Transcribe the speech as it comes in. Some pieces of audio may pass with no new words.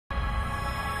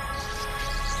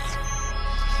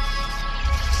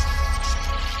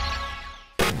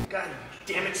God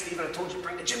damn it, Steven, I told you to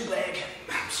bring the gym bag.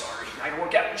 I'm sorry, I can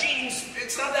work out in jeans.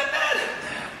 It's not that bad.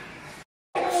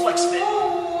 Flex fit.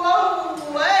 Whoa,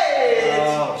 hey,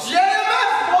 it's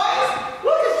JMS, boys.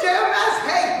 Look, it's JMS.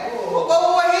 Hey,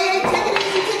 whoa, hey, take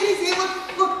it easy.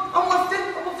 Look, I'm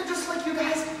lifted just like you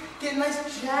guys. Get a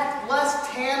nice jacked,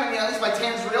 blessed tan. I mean, at least my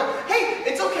tan's real. Hey,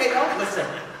 it's okay, though. Listen,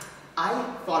 I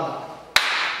thought about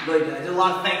it. Really did. I did a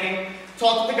lot of thinking,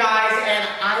 talked to the guys, and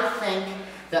I think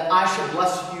that I should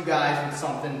bless you guys with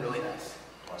something really nice.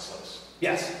 Bless us.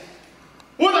 Yes.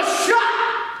 With a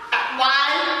shot at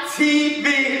my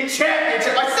TV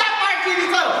championship, my Sapphire TV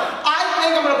title. I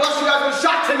think I'm going to bless you guys with a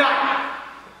shot tonight.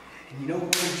 And you know who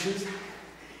I'm going to choose?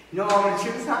 You know who I'm going to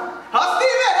choose, huh? Huh,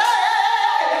 Steven?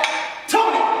 Hey!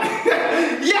 Tony!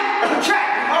 Yeah, okay.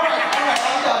 All right.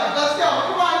 Let's go.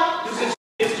 Come on. This is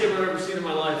the shittiest gym I've ever seen in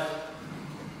my life.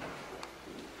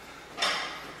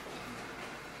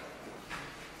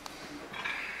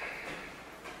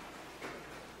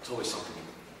 It's always something.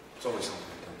 It's always something.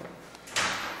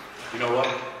 You know what?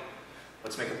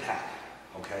 Let's make a pact,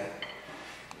 okay?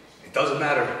 It doesn't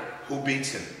matter who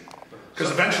beats him.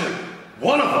 Because eventually,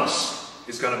 one of us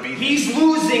is going to beat him. He's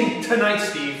losing tonight,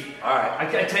 Steve. All right.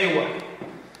 I tell you what.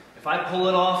 If I pull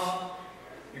it off,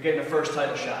 you're getting the first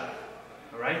title shot.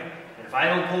 All right? And if I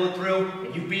don't pull it through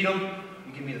and you beat him,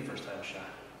 you give me the first title shot.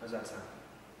 How's that sound?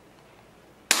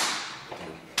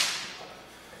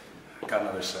 Got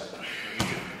another set.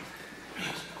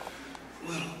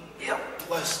 Little. Yep.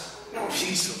 Blessed. No,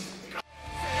 Jesus.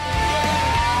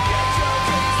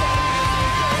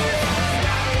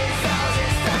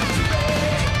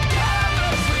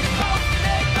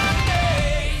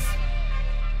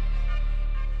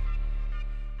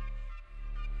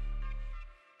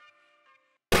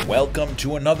 Welcome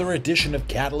to another edition of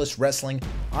Catalyst Wrestling.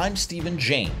 I'm Stephen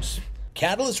James.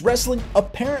 Catalyst Wrestling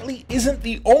apparently isn't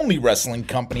the only wrestling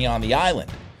company on the island.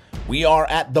 We are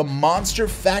at the Monster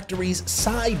Factory's Si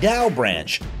Dao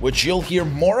branch, which you'll hear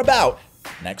more about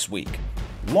next week.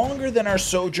 Longer than our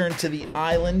sojourn to the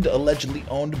island, allegedly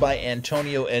owned by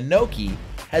Antonio Inoki,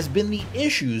 has been the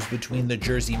issues between the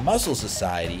Jersey Muscle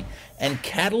Society and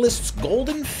Catalyst's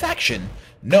golden faction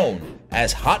known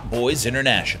as Hot Boys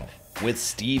International. With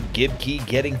Steve Gibki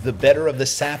getting the better of the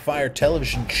Sapphire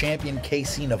television champion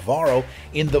KC Navarro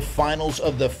in the finals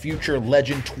of the Future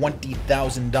Legend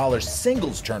 $20,000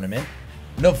 singles tournament,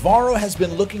 Navarro has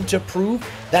been looking to prove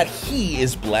that he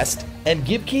is blessed, and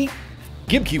Gibki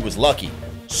was lucky.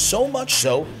 So much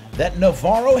so that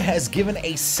Navarro has given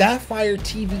a Sapphire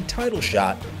TV title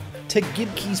shot to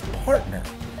Gibki's partner,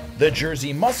 the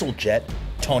Jersey Muscle Jet,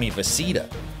 Tony Vinceta.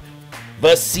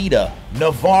 Vinceta,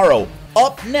 Navarro,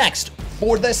 up next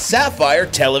for the Sapphire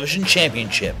Television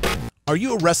Championship. Are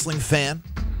you a wrestling fan,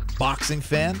 boxing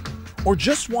fan, or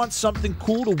just want something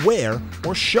cool to wear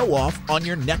or show off on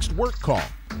your next work call?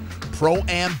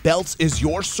 Pro-Am Belts is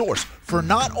your source for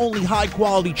not only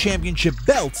high-quality championship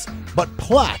belts, but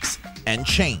plaques and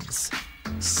chains.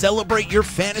 Celebrate your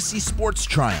fantasy sports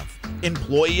triumph,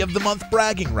 Employee of the Month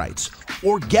bragging rights,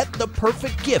 or get the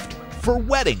perfect gift for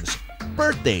weddings,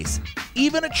 birthdays,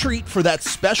 even a treat for that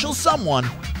special someone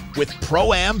with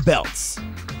Pro-Am Belts.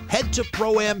 Head to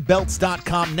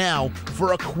proambelts.com now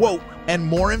for a quote and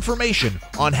more information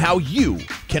on how you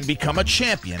can become a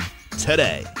champion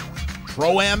today.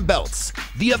 Pro-Am Belts,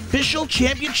 the official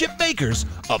championship makers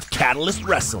of Catalyst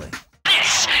Wrestling.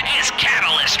 This is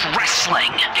Catalyst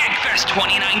Wrestling Gigfest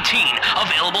 2019,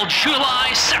 available July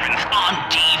 7th on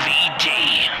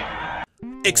DVD.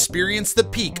 Experience the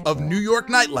peak of New York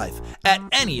nightlife at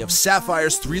any of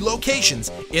Sapphire's 3 locations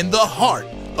in the heart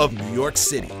of New York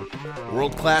City.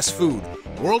 World-class food,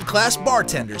 world-class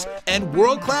bartenders, and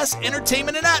world-class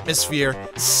entertainment and atmosphere,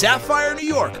 Sapphire New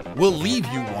York will leave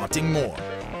you wanting more.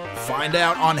 Find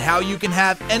out on how you can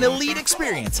have an elite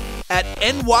experience at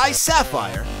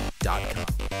nysapphire.com.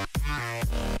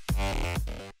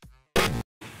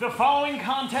 The following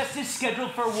contest is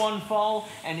scheduled for one fall,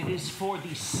 and it is for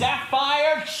the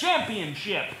Sapphire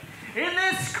Championship. In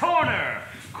this corner,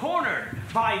 cornered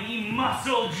by the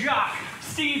muscle jock,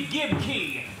 Steve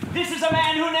Gibki. This is a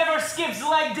man who never skips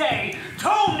leg day,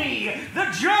 Tony, the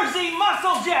Jersey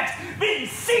Muscle Jet,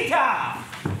 Vinceta.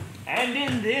 And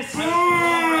in this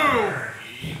corner,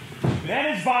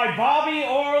 that is by Bobby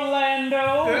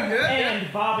Orlando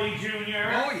and Bobby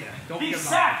Jr. Oh, yeah. The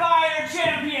Sapphire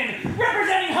Champion,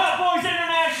 representing Hot Boys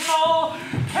International,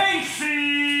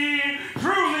 Casey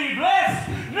Truly Blessed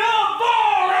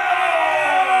Navarro!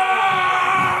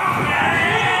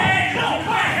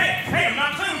 Hey, I'm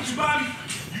not playing with you, Bobby.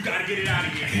 You gotta get it out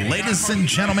of here. Ladies ladies and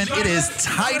gentlemen, it is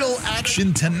title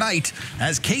action tonight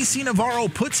as KC Navarro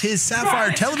puts his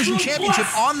Sapphire Television Championship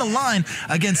on the line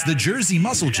against the Jersey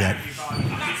Muscle Jet,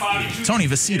 Tony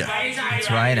Vinceta. That's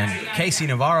right, and KC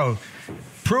Navarro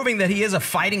proving that he is a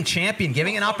fighting champion,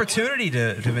 giving an opportunity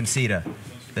to Vinceta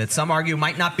that some argue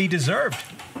might not be deserved.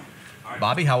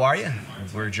 Bobby, how are you?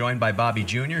 We're joined by Bobby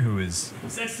Jr., who is,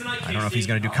 I don't know if he's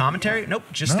going to do commentary. Nope,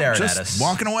 just staring at us.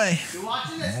 Walking away.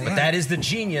 But that is the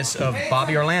genius of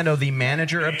Bobby Orlando, the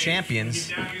manager of champions.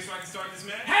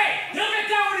 Hey, he'll get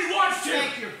down when he wants to.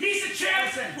 He's the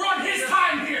champ. We're on his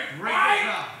time here.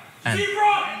 Right?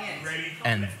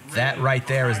 And that right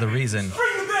there is the reason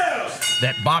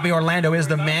that Bobby Orlando is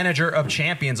the manager of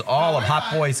champions, all of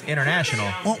Hot Boys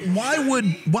International. Well, why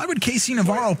would KC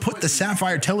Navarro put the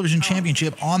Sapphire Television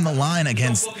Championship on the line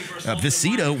against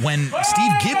Vinceta when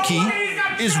Steve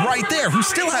Gibki is right there, who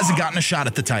still hasn't gotten a shot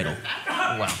at the title?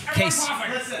 Well,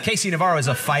 KC Navarro is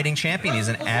a fighting champion. He's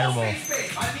an admirable.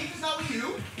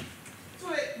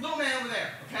 Little man over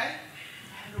there, okay?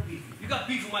 You got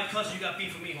beef with my cousin, you got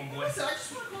beef with me, homeboy. Listen, I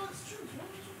just want to call this truth.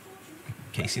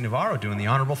 KC Navarro doing the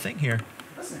honorable thing here.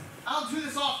 Listen, I don't do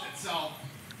this often, so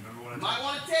you might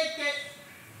want to take it.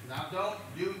 Because I don't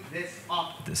do this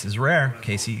often. This is rare.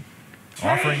 KC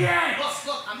offering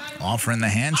Offering the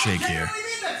handshake here. I really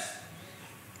mean this.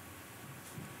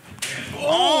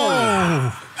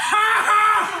 Oh!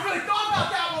 I really thought about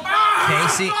that one.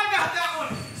 KC. I thought about that one.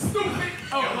 Stupid.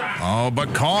 Oh,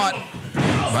 but caught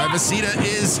by Vinceta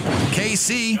is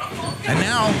KC. And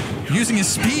now, using his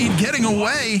speed, getting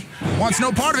away. Wants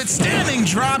no part of it. Standing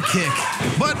drop kick,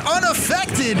 but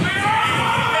unaffected.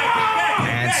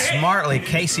 And smartly,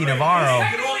 KC Navarro.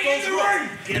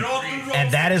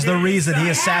 And that is the reason he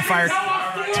is Sapphire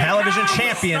Television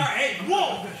Champion.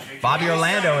 Bobby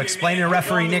Orlando explaining to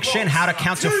referee Nick Shin how to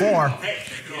count to 4.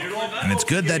 And it's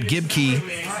good that Gibki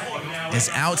is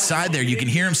outside there. You can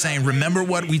hear him saying, remember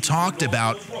what we talked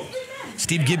about.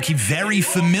 Steve Gibki, very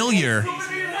familiar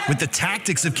with the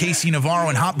tactics of KC Navarro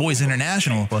and Hot Boys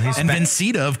International. Well, and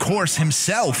Vinceta, of course,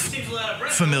 himself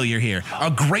familiar here.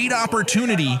 A great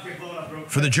opportunity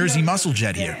for the Jersey Muscle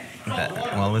Jet here.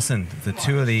 Well, listen, the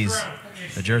two of these,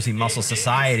 the Jersey Muscle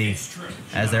Society,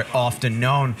 as they're often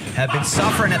known, have been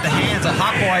suffering at the hands of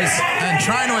Hot Boys. And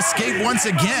trying to escape once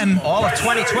again. All of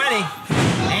 2020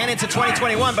 and into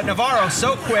 2021, but Navarro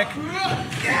so quick.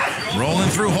 Rolling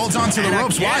through, holds on to the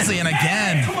ropes wisely, and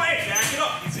again.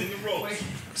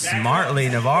 Smartly,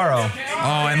 Navarro.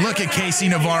 Oh, and look at KC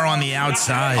Navarro on the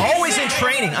outside. Always in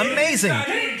training, amazing.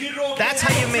 That's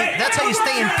how you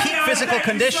stay in peak physical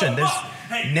condition. There's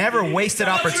never wasted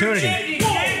opportunity.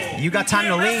 You got time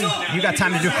to lean, you got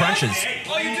time to do crunches.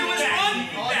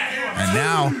 And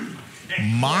now,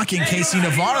 mocking KC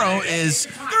Navarro is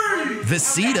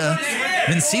Vinceta.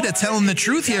 Vinceta telling the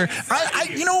truth here.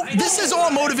 You know, this is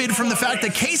all motivated from the fact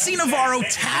that KC Navarro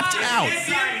tapped out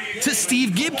to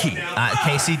Steve Gibki.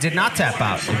 KC did not tap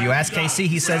out. If you ask KC,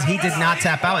 he says he did not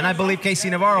tap out, and I believe KC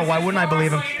Navarro. Why wouldn't I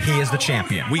believe him? He is the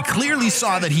champion. We clearly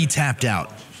saw that he tapped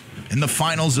out in the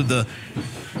finals of the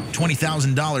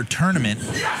 $20,000 tournament.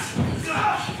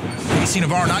 KC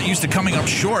Navarro not used to coming up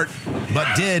short,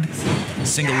 but did.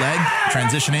 Single leg,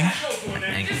 transitioning.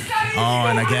 Oh,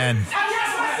 and again.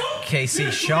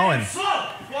 KC showing.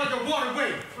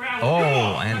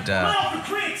 Oh, and a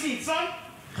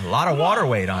lot of water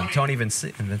weight on Tony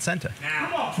Vinceta.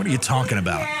 What are you talking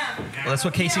about? Well, that's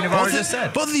what KC Navarro just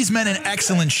said. Both of these men in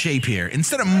excellent shape here.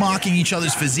 Instead of mocking each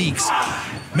other's physiques,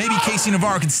 maybe KC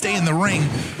Navarro can stay in the ring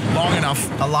long enough.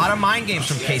 A lot of mind games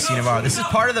from KC Navarro. This is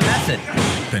part of the method.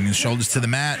 Bending his shoulders to the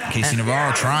mat. KC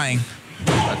Navarro trying.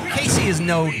 KC is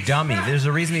no dummy. There's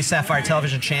a reason he's Sapphire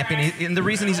Television Champion, and the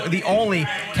reason he's the only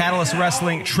Catalyst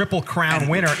Wrestling Triple Crown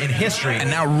winner in history. And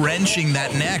now wrenching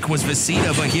that neck was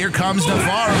Vinceta, but here comes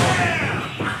Navarro.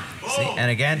 See,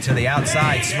 and again to the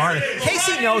outside, smart.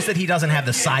 KC knows that he doesn't have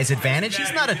the size advantage.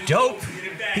 He's not a dope.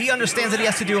 He understands that he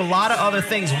has to do a lot of other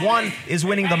things. One is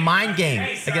winning the mind game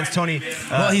against Tony.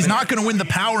 Well, he's not going to win the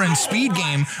power and speed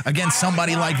game against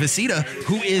somebody like Vinceta,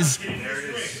 who is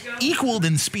equaled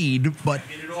in speed, but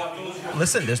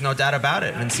listen, there's no doubt about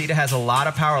it. Vinceta has a lot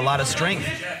of power, a lot of strength,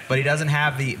 but he doesn't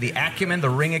have the acumen,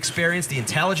 the ring experience, the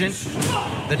intelligence,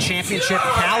 the championship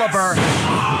caliber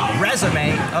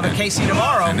resume of a KC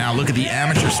Navarro. And now look at the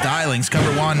amateur stylings,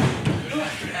 cover 1.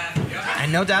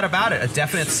 And no doubt about it, a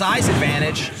definite size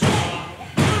advantage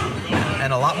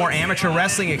and a lot more amateur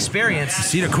wrestling experience.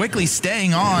 Vinceta quickly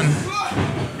staying on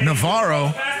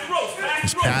Navarro.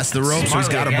 He's past the ropes, so he's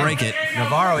got to break it.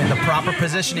 Navarro in the proper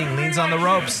positioning, leans on the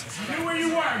ropes.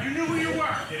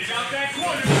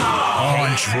 Oh,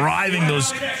 and driving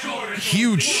those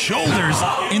huge shoulders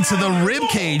into the rib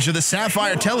cage of the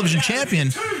Sapphire Television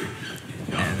Champion.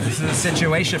 And this is a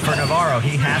situation for Navarro.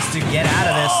 He has to get out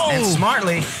of this, and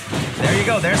smartly. There you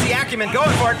go. There's the acumen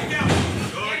going for it.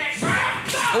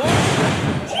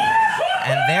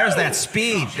 And there's that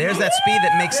speed. There's that speed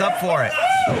that makes up for it.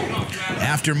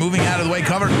 After moving out of the way,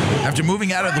 after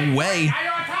moving out of the way,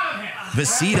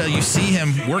 Vinceta, you see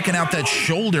him working out that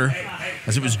shoulder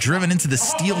as it was driven into the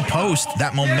steel post.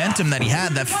 That momentum that he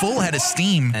had, that full head of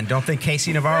steam. And don't think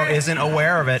Casey Navarro isn't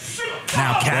aware of it.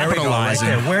 Now capitalizing.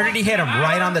 Right there. Where did he hit him?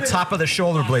 Right on the top of the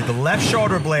shoulder blade, the left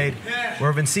shoulder blade,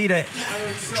 where Vinceta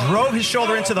drove his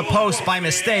shoulder into the post by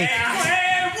mistake.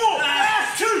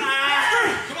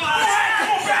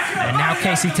 And now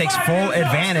Casey takes full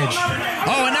advantage.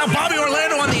 Oh, and now Bobby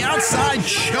Orlando on the outside,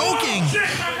 choking.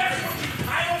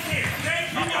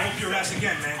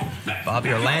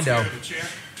 Bobby Orlando.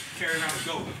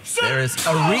 There is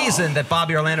a reason that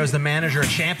Bobby Orlando is the manager of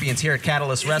champions here at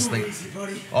Catalyst Wrestling.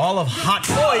 All of Hot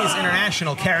Boys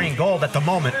International carrying gold at the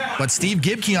moment. But Steve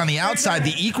Gibki on the outside,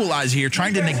 the equalizer here,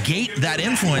 trying to negate that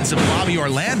influence of Bobby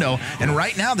Orlando. And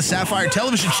right now, the Sapphire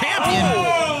Television Champion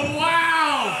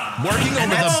working over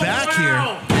the back here.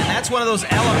 And that's one of those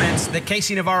elements that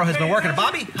Casey Navarro has been working on.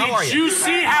 Bobby, how are you? Did you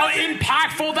see how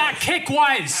impactful that kick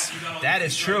was? That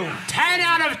is true. 10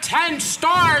 out of 10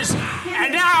 stars.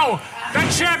 And now, the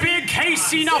champion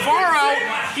Casey Navarro,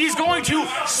 he's going to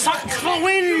suck the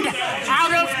wind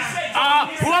out of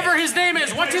whoever his name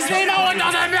is. What's his name? Oh, it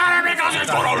doesn't matter because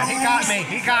it's going to lose. He got me.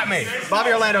 He got me.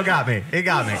 Bobby Orlando got me. He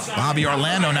got me. Bobby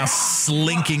Orlando now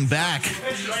slinking back.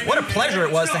 What a pleasure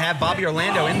it was to have Bobby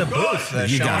Orlando in the booth,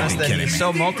 showing us that he's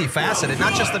so multifaceted.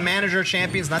 Not just the manager of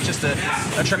champions, not just a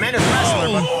tremendous wrestler,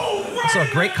 but also a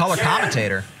great color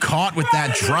commentator. Caught with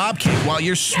that drop kick while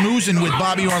you're smoozing with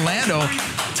Bobby Orlando.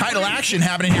 Title action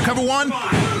happening here. Cover one.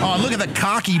 Oh, look at the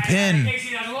cocky pin.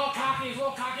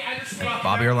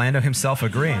 Bobby Orlando himself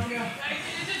agreeing.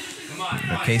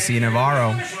 But Casey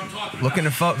Navarro looking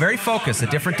to very focused, a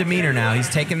different demeanor now. He's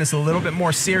taking this a little bit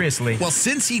more seriously. Well,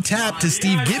 since he tapped to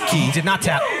Steve Gibki. He did not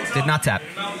tap. Did not tap.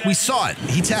 We saw it.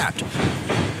 He tapped.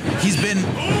 He's been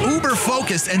uber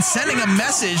focused, and sending a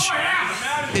message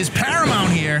is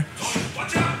paramount here.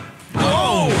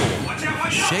 Oh!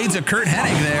 Shades of Kurt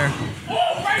Hennig there.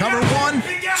 Cover 1,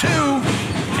 2.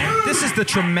 This is the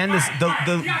tremendous,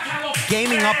 the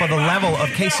gaming up of the level of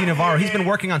Casey Navarro. He's been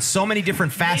working on so many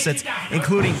different facets,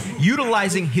 including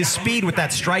utilizing his speed with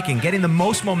that striking, getting the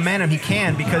most momentum he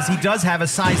can, because he does have a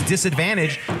size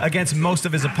disadvantage against most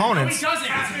of his opponents.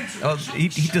 Oh, he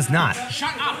does not.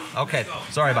 Shut up. Okay,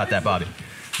 sorry about that, Bobby.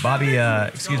 Bobby,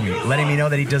 excuse me, letting me know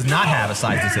that he does not have a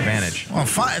size disadvantage. Well,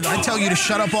 fine. I tell you to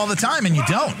shut up all the time, and you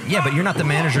don't. Yeah, but you're not the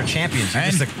manager of champions. You're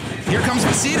and just here comes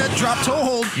Vinceta, drop toe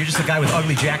hold. You're just a guy with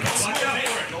ugly jackets.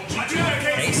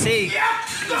 AC.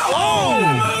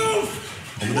 Oh!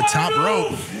 Over the top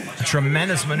rope. A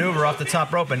tremendous maneuver off the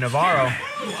top rope, and Navarro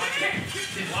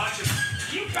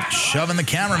shoving the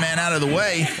cameraman out of the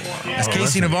way as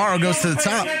Casey Navarro goes to the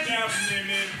top.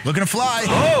 Looking to fly.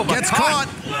 Oh, gets caught.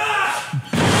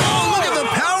 Oh, look at the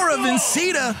power of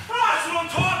Vinceta.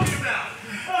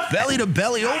 Belly to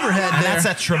belly overhead and there. That's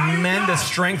that tremendous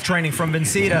strength training from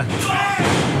Vinceta.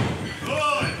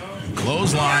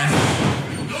 Clothesline.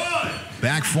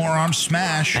 Back forearm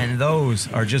smash. And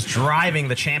those are just driving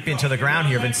the champion to the ground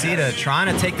here. Vinceta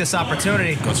trying to take this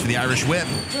opportunity. Goes for the Irish whip.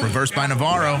 Reversed by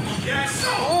Navarro.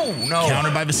 Oh, no.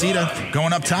 Countered by Vinceta.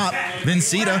 Going up top.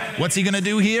 Vinceta, what's he going to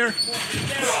do here?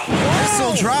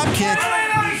 Whistle drop kick.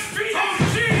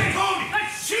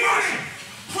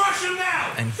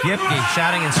 And Gibki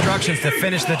shouting instructions to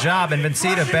finish the job, and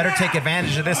Vinceta better take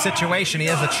advantage of this situation. He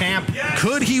is a champ.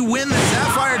 Could he win the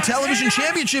Sapphire Television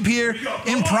Championship here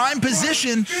in prime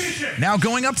position? Now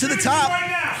going up to the top.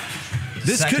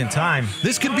 This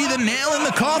could be the nail in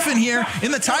the coffin here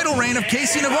in the title reign of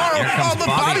Casey Navarro. Oh, but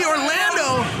Bobby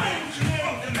Orlando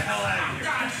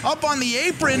up on the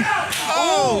apron.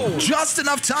 Oh, just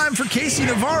enough time for Casey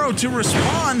Navarro to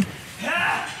respond.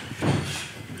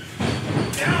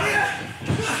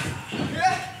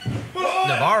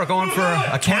 Navarro going for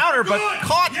a counter, but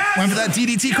caught. Went for that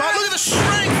DDT caught. Look at the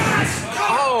strength.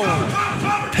 Oh.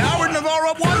 Powered Navarro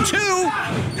up 1-2.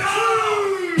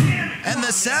 And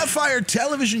the Sapphire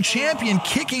Television Champion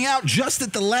kicking out just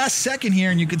at the last second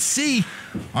here. And you could see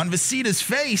on Vinceta's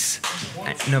face.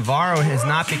 Navarro has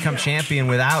not become champion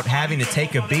without having to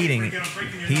take a beating.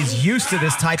 He's used to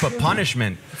this type of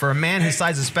punishment. For a man his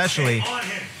size especially,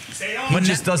 he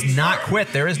just does not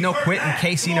quit. There is no quit in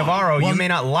Casey Navarro. You may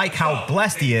not like how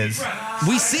blessed he is.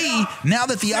 We see, now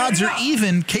that the odds are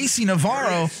even, Casey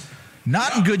Navarro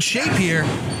not in good shape here.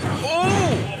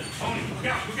 Oh!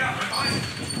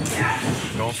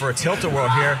 Going for a tilt-a-whirl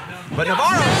here. But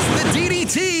Navarro. The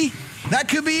DDT. That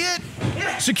could be it.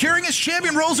 Securing his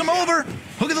champion, rolls him over.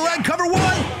 Hook of the leg, cover 1,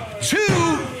 2.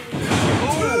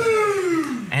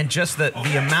 Ooh. And just the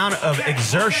amount of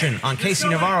exertion on Casey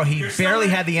Navarro, he barely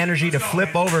had the energy to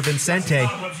flip over Vinceta,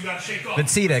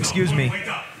 excuse me.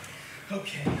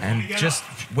 And just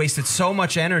wasted so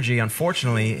much energy.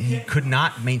 Unfortunately, he could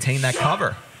not maintain that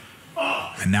cover.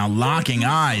 And now locking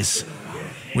eyes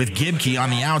with Gibki on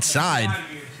the outside.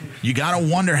 You gotta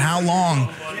wonder how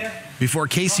long before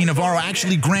Casey Navarro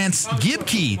actually grants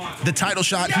Gibki the title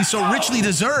shot he so richly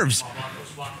deserves.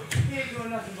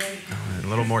 A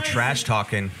little more trash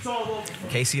talking.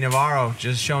 Casey Navarro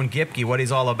just showing Gibki what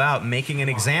he's all about, making an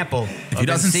example. If he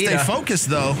doesn't stay focused,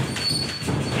 though.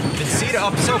 Vinceta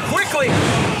up so quickly.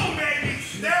 Oh, baby!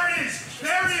 There it is!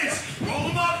 There it is! Roll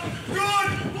him up!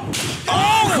 Good!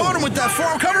 Oh! Caught him with that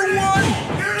forearm cover. 1,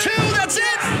 2, that's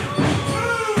it!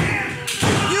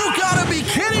 You gotta be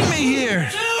kidding me here!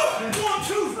 1,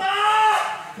 2,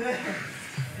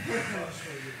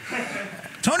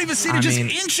 Tony Vinceta just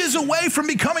inches away from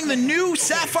becoming the new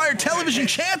Sapphire television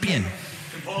champion.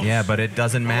 Yeah, but it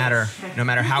doesn't matter. No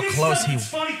matter how close he...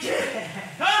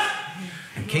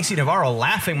 And Casey Navarro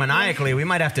laughing maniacally. We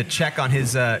might have to check on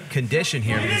his condition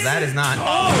here because that is not...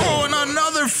 Oh, and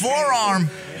another forearm.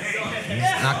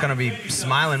 He's not going to be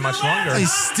smiling much longer.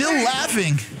 He's still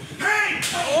laughing.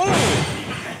 Oh!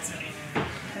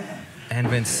 And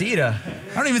Vinceta...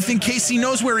 I don't even think Casey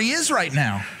knows where he is right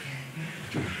now.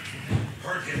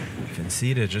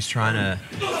 Vinceta just trying to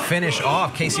finish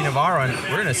off Casey Navarro, and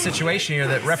we're in a situation here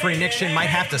that referee Nick Shin might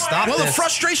have to stop this. Well, the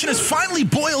frustration has finally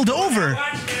boiled over.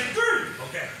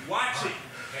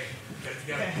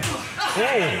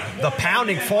 Oh, the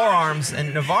pounding forearms,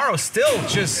 and Navarro still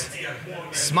just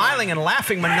smiling and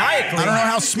laughing maniacally. I don't know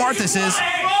how smart this is.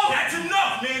 That's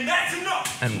enough, man. That's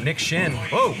enough. And Nick Shin,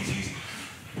 whoa.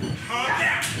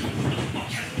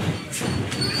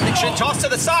 Nick Shin tossed to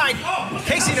the side.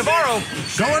 Casey Navarro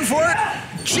going for it.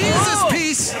 Jesus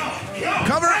piece.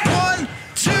 Cover 1,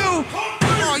 2.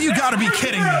 Oh, you gotta be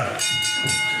kidding me.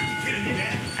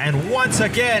 And once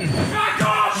again,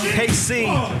 Casey.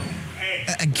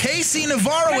 And Casey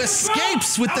Navarro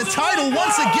escapes with the title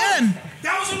once again.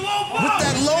 That was a low blow. With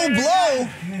that low blow.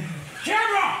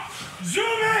 Camera,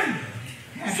 zoom in.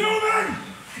 Zoom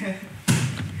in.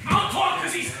 I'll talk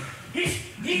because he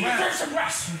deserves some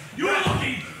rest. You are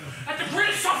looking at the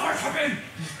greatest software champion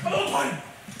of all time.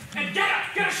 And get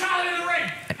a shot in the ring.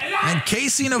 And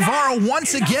Casey Navarro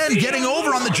once again getting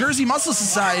over on the Jersey Muscle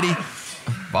Society.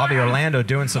 Bobby Orlando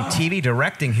doing some TV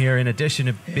directing here in addition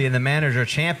to being the manager of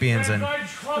champions.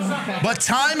 But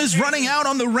time is running out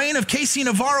on the reign of Casey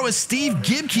Navarro as Steve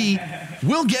Gibki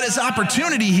will get his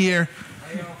opportunity here.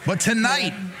 But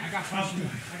tonight,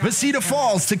 Vinceta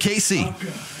falls to Casey.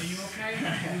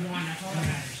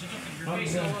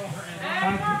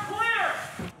 And we're clear.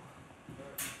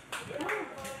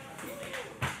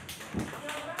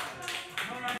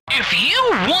 If you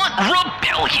want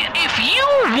rebellion, if you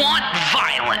want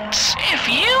violence, if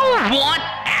you want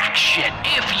action,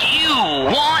 if you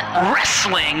want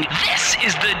wrestling, this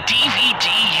is the DVD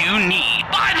you need.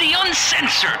 Buy the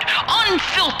uncensored,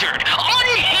 unfiltered,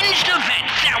 unhinged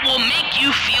event that will make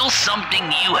you feel something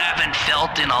you haven't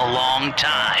felt in a long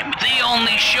time. The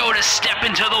only show to step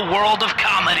into the world of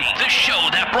comedy. The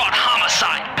show that brought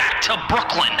Homicide back to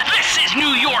Brooklyn. This is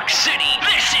New York City.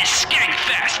 This is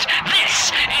Skankfest.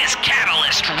 This is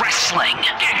Catalyst Wrestling.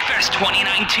 Skankfest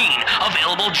 2019.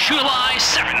 Available July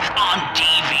 7th on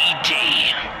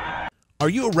DVD. Are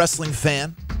you a wrestling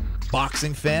fan,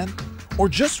 boxing fan, or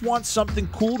just want something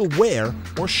cool to wear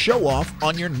or show off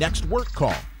on your next work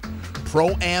call?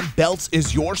 Pro-Am Belts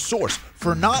is your source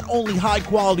for not only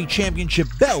high-quality championship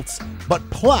belts, but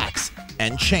plaques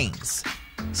and chains.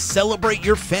 Celebrate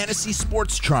your fantasy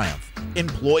sports triumph,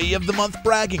 Employee of the Month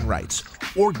bragging rights,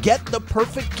 or get the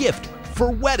perfect gift for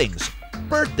weddings,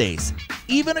 birthdays,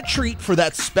 even a treat for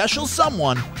that special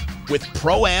someone with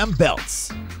Pro-Am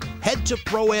Belts. Head to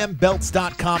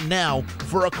ProAmBelts.com now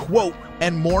for a quote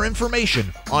and more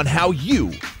information on how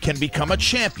you can become a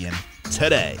champion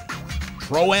today.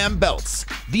 Pro-Am Belts,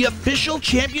 the official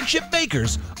championship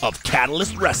makers of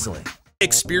Catalyst Wrestling.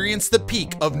 Experience the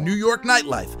peak of New York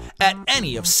nightlife at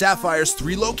any of Sapphire's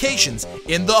 3 locations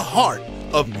in the heart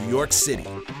of New York City.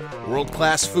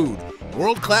 World-class food,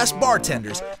 world-class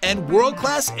bartenders, and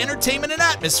world-class entertainment and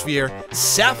atmosphere,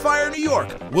 Sapphire New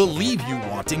York will leave you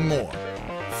wanting more.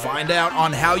 Find out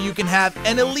on how you can have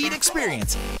an elite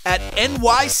experience at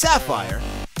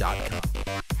nysapphire.com.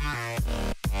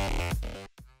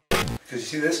 Because you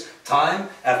see this? Time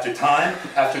after time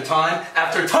after time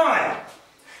after time.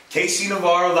 Casey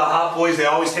Navarro, the Hot Boys, they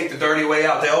always take the dirty way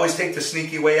out. They always take the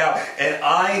sneaky way out. And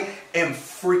I am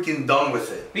freaking done with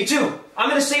it. Me too. I'm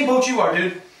in the same boat you are,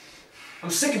 dude. I'm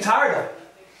sick and tired of it.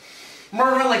 I'm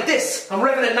running around like this. I'm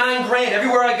revving at $9 grand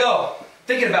everywhere I go,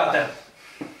 thinking about them.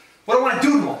 What do I want to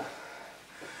do to them?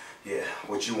 Yeah,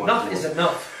 what you want to do. Enough is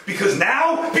enough. Because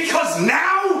now,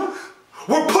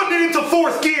 we're putting it into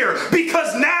fourth gear.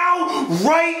 Because now,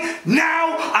 right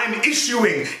now, I'm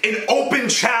issuing an open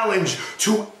challenge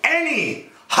to any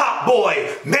hot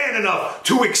boy man enough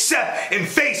to accept and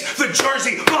face the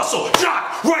Jersey Muscle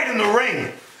Jock right in the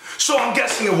ring. So I'm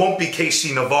guessing it won't be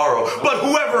Casey Navarro, but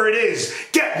whoever it is,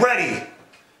 get ready.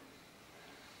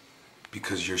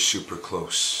 Because you're super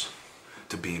close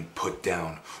to being put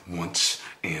down once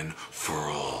and for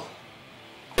all.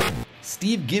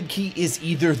 Steve Gibki is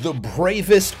either the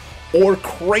bravest or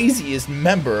craziest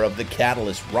member of the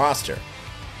Catalyst roster,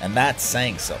 and that's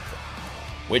saying something.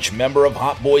 Which member of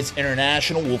Hot Boys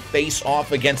International will face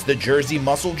off against the Jersey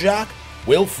Muscle Jock?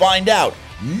 We'll find out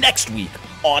next week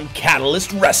on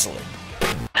Catalyst Wrestling.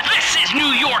 This is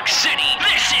New York City.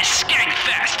 This is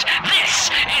Skankfest.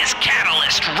 This is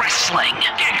Catalyst Wrestling.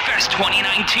 Skankfest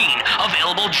 2019.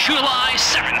 Available July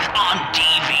 7th on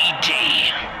DVD.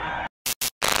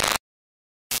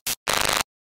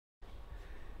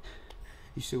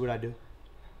 You see what I do?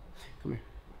 Come here.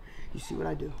 You see what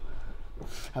I do?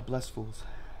 I bless fools.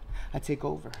 I take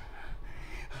over.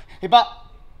 Hey, Bob.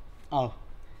 Oh,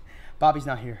 Bobby's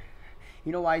not here.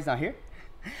 You know why he's not here?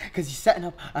 Because he's setting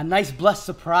up a nice blessed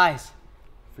surprise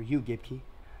for you, Gibki.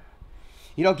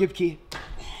 You know, Gibki,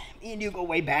 me and you go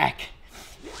way back.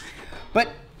 But,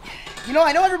 you know,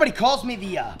 I know everybody calls me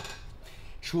the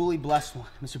truly blessed one,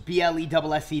 Mr.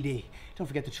 BLESSED. Don't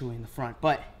forget the truly in the front.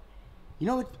 But, you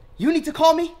know what you need to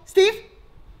call me, Steve?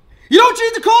 You know what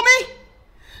you need to call me?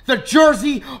 The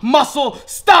Jersey Muscle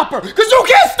Stopper. Because you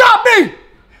can't stop me!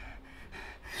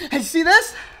 Hey, you see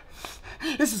this?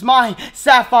 This is my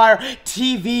Sapphire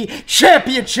TV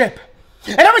Championship.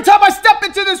 And every time I step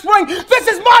into this ring, this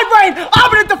is my reign.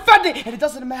 I'm going to defend it. And it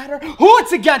doesn't matter who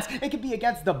it's against. It could be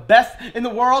against the best in the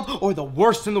world or the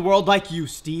worst in the world like you,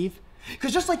 Steve.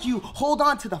 Because just like you hold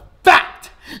on to the fact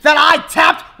that I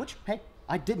tapped, which, hey,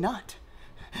 I did not.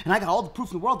 And I got all the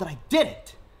proof in the world that I did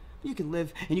it. You can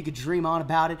live and you can dream on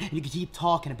about it and you can keep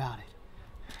talking about it.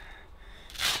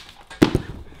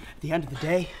 At the end of the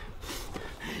day,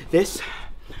 this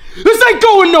ain't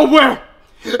going nowhere!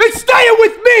 It's staying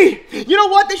with me! You know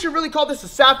what? They should really call this a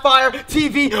Sapphire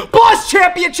TV Boss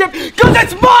Championship because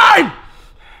it's mine!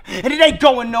 And it ain't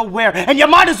going nowhere. And you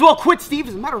might as well quit, Steve.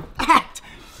 As a matter of fact,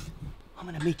 I'm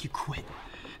gonna make you quit.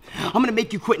 I'm gonna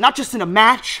make you quit, not just in a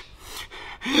match,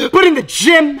 but in the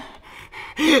gym,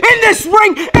 in this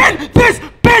ring, in this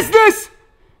business,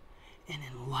 and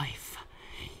in life.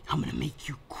 I'm gonna make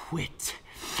you quit.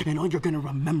 And all you're gonna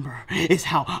remember is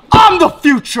how I'm the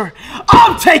future.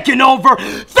 I'm taking over.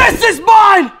 This is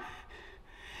mine.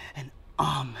 And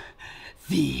I'm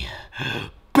the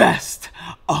best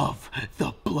of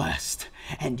the blessed.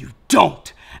 And you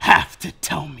don't have to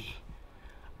tell me.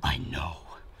 I know.